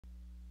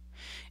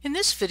In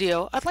this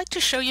video, I'd like to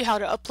show you how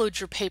to upload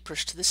your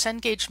papers to the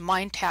Cengage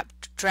MindTap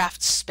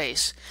draft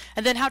space,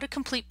 and then how to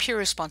complete peer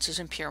responses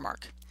in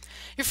Peermark.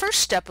 Your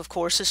first step, of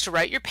course, is to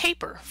write your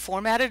paper,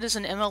 format it as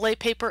an MLA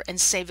paper, and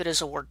save it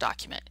as a Word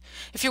document.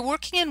 If you're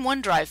working in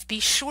OneDrive, be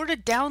sure to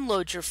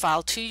download your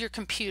file to your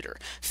computer.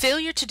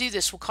 Failure to do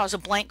this will cause a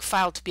blank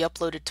file to be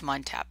uploaded to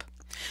MindTap.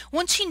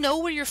 Once you know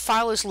where your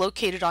file is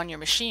located on your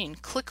machine,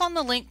 click on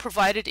the link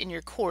provided in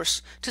your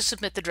course to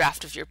submit the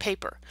draft of your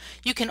paper.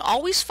 You can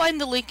always find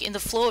the link in the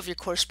flow of your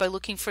course by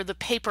looking for the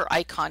paper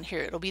icon here.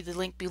 It'll be the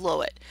link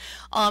below it.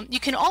 You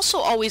can also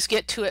always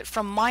get to it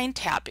from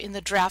MindTap in the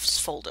drafts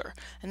folder,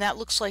 and that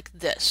looks like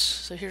this.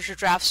 So here's your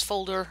drafts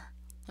folder.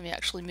 Let me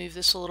actually move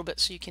this a little bit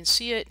so you can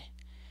see it.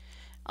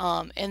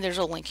 And there's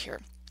a link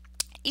here.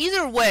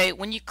 Either way,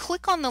 when you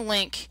click on the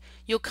link,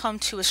 you'll come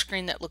to a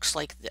screen that looks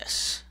like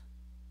this.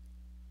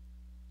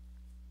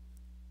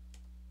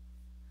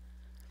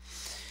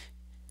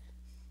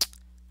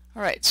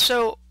 Alright,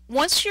 so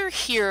once you're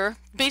here,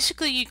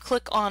 basically you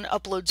click on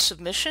Upload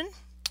Submission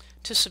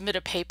to submit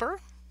a paper,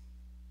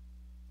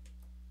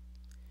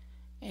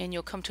 and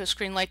you'll come to a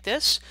screen like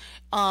this.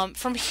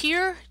 From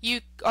here, you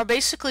are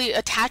basically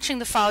attaching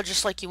the file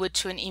just like you would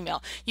to an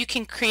email. You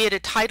can create a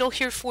title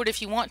here for it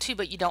if you want to,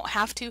 but you don't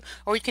have to,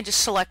 or you can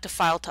just select a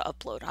file to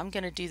upload. I'm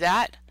going to do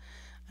that.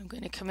 I'm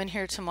going to come in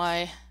here to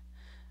my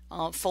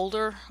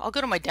folder. I'll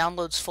go to my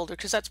Downloads folder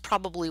because that's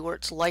probably where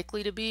it's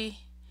likely to be.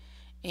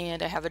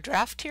 And I have a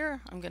draft here.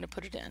 I'm going to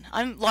put it in.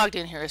 I'm logged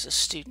in here as a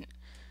student.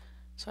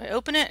 So I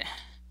open it,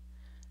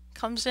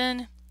 comes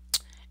in,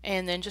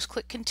 and then just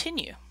click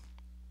Continue.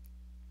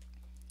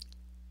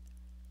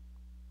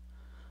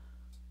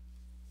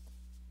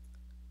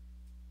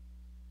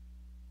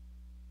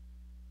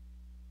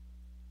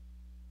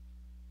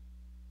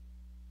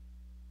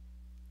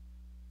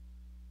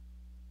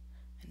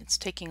 And it's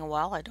taking a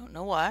while. I don't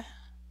know why.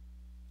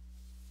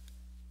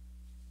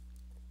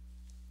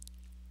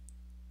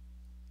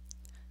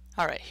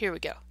 Alright, here we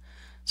go.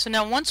 So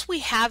now once we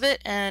have it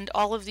and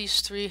all of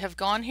these three have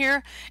gone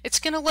here,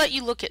 it's going to let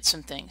you look at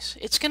some things.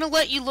 It's going to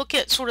let you look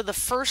at sort of the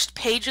first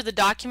page of the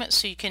document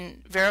so you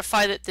can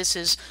verify that this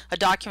is a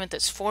document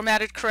that's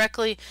formatted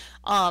correctly.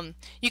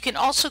 You can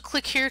also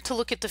click here to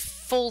look at the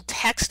full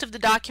text of the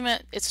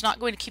document. It's not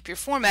going to keep your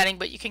formatting,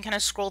 but you can kind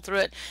of scroll through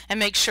it and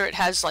make sure it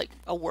has like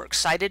a works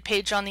cited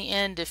page on the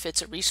end if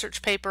it's a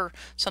research paper,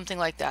 something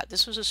like that.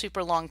 This was a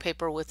super long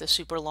paper with a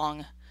super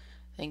long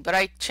thing, but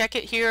I check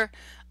it here.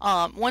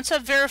 Once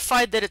I've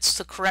verified that it's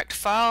the correct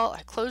file,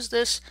 I close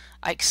this,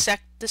 I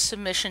accept the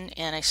submission,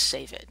 and I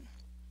save it.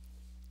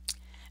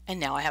 And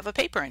now I have a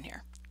paper in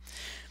here.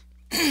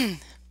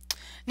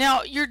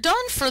 Now you're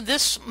done for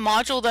this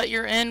module that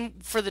you're in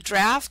for the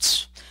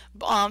drafts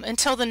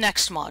until the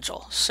next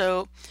module.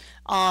 So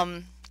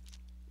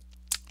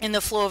in the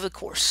flow of the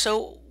course.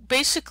 So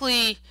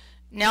basically,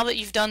 now that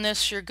you've done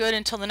this, you're good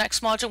until the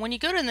next module. When you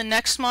go to the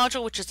next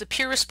module, which is the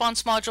peer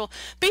response module,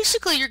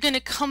 basically you're going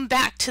to come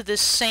back to this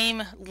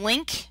same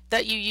link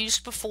that you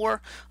used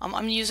before.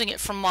 I'm using it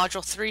from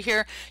module 3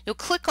 here. You'll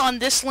click on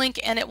this link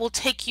and it will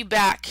take you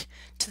back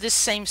to this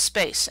same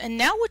space. And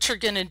now what you're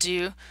going to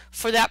do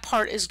for that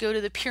part is go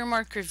to the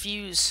Peermark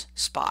Reviews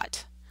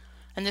spot.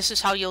 And this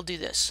is how you'll do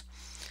this.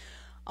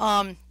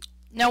 Now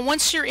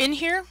once you're in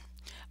here,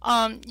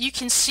 you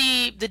can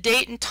see the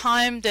date and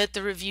time that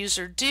the reviews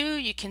are due.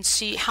 You can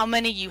see how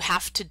many you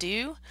have to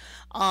do,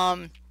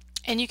 and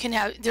you can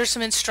have, there's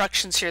some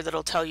instructions here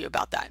that'll tell you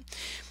about that.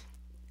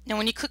 Now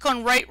when you click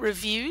on Write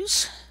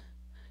Reviews,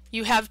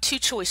 you have two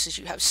choices.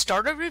 You have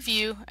Start a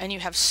Review and you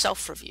have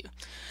Self-Review.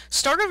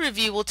 Start a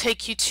Review will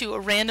take you to a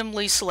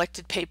randomly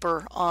selected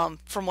paper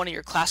from one of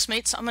your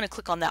classmates. I'm going to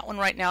click on that one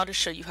right now to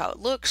show you how it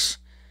looks.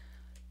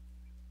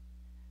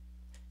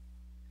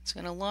 It's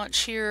going to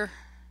launch here.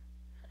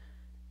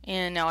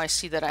 And now I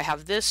see that I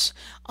have this.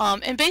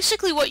 And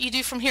basically what you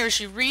do from here is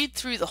you read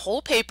through the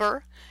whole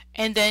paper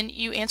and then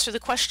you answer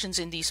the questions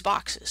in these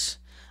boxes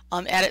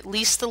at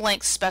least the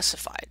length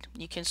specified.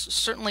 You can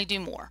certainly do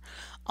more.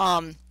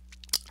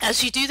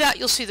 As you do that,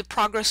 you'll see the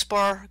progress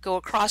bar go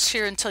across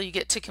here until you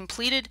get to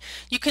completed.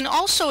 You can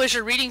also, as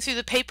you're reading through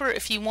the paper,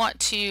 if you want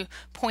to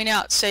point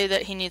out, say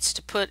that he needs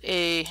to put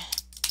a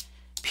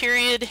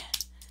period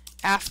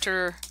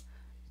after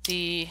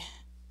the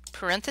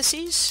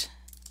parentheses,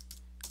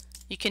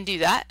 you can do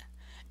that,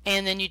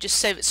 and then you just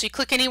save it. So you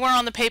click anywhere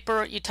on the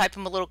paper, you type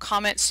them a little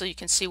comment so you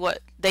can see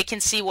what they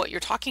can see what you're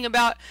talking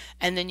about,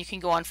 and then you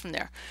can go on from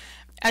there.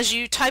 As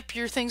you type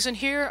your things in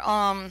here,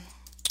 I'm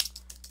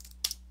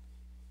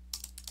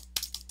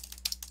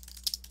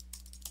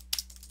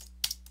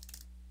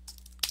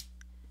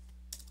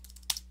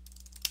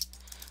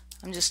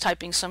just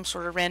typing some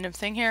sort of random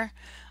thing here,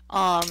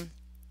 and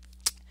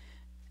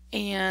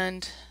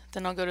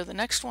then I'll go to the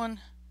next one.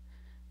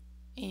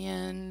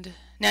 And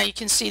now you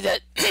can see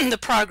that the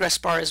progress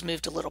bar has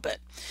moved a little bit.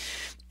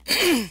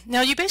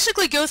 Now you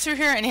basically go through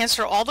here and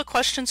answer all the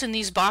questions in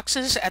these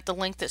boxes at the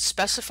length that's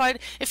specified.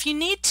 If you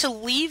need to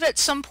leave at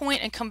some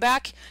point and come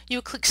back,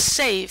 you click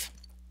Save.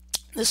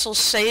 This will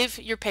save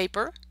your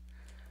paper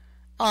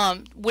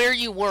where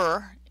you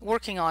were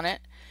working on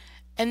it.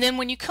 And then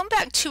when you come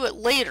back to it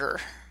later,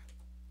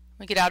 let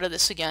me get out of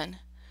this again,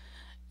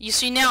 you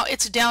see now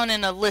it's down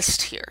in a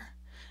list here.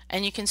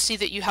 And you can see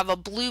that you have a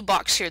blue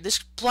box here. This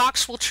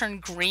box will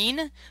turn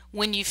green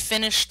when you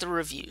finish the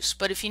reviews.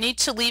 But if you need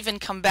to leave and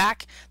come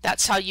back,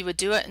 that's how you would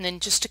do it. And then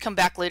just to come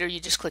back later, you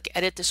just click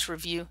Edit this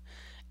review,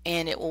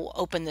 and it will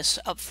open this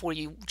up for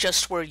you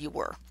just where you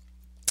were.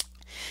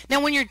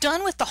 Now when you're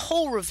done with the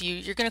whole review,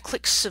 you're going to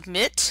click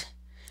Submit,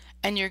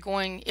 and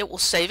it will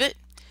save it.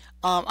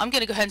 I'm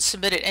going to go ahead and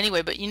submit it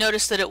anyway, but you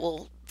notice that it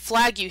will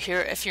flag you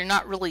here if you're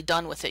not really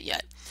done with it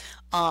yet.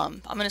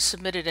 I'm going to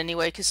submit it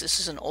anyway because this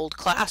is an old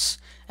class,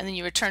 and then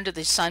you return to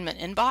the assignment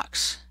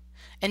inbox,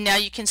 and now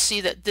you can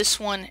see that this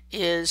one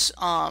is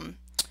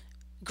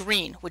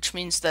green, which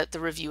means that the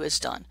review is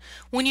done.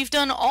 When you've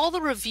done all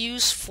the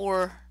reviews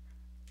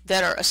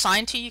that are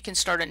assigned to you, you can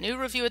start a new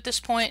review at this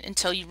point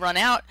until you run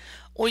out,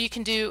 or you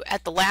can do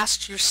at the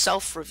last your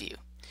self-review.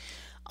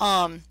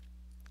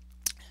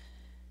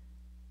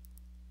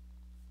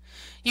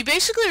 You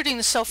basically are doing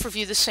the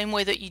self-review the same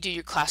way that you do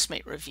your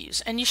classmate reviews,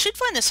 and you should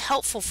find this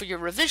helpful for your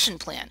revision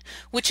plan,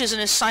 which is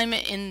an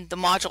assignment in the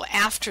module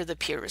after the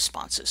peer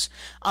responses.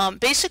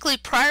 Basically,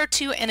 prior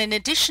to and in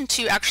addition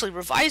to actually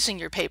revising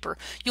your paper,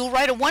 you'll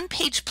write a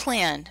one-page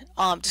plan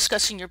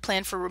discussing your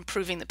plan for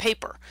improving the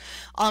paper.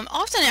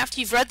 Often after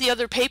you've read the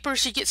other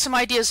papers, you get some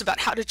ideas about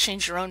how to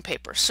change your own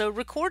paper. So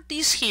record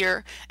these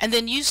here and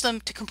then use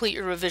them to complete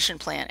your revision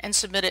plan and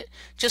submit it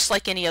just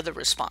like any other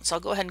response. I'll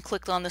go ahead and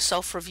click on the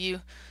self-review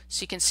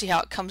so you can see how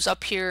it comes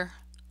up here,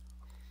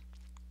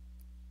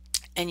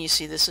 and you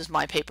see this is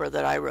my paper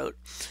that I wrote,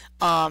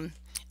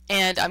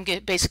 and I'm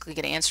basically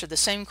going to answer the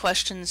same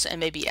questions and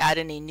maybe add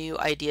any new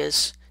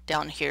ideas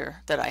down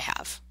here that I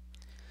have.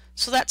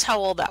 So that's how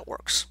all that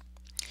works.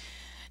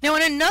 Now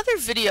in another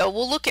video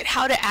we'll look at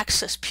how to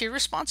access peer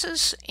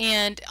responses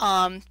and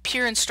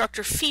peer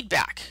instructor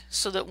feedback,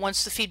 so that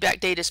once the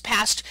feedback date is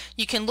passed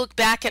you can look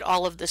back at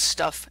all of this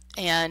stuff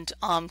and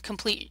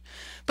complete.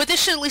 But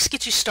this should at least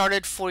get you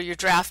started for your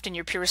draft and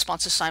your peer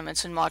response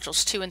assignments in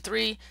modules 2 and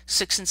 3,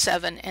 6 and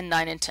 7, and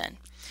 9 and 10.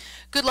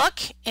 Good luck,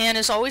 and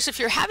as always, if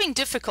you're having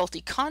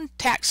difficulty,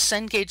 contact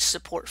Cengage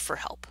support for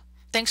help.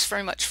 Thanks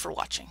very much for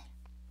watching.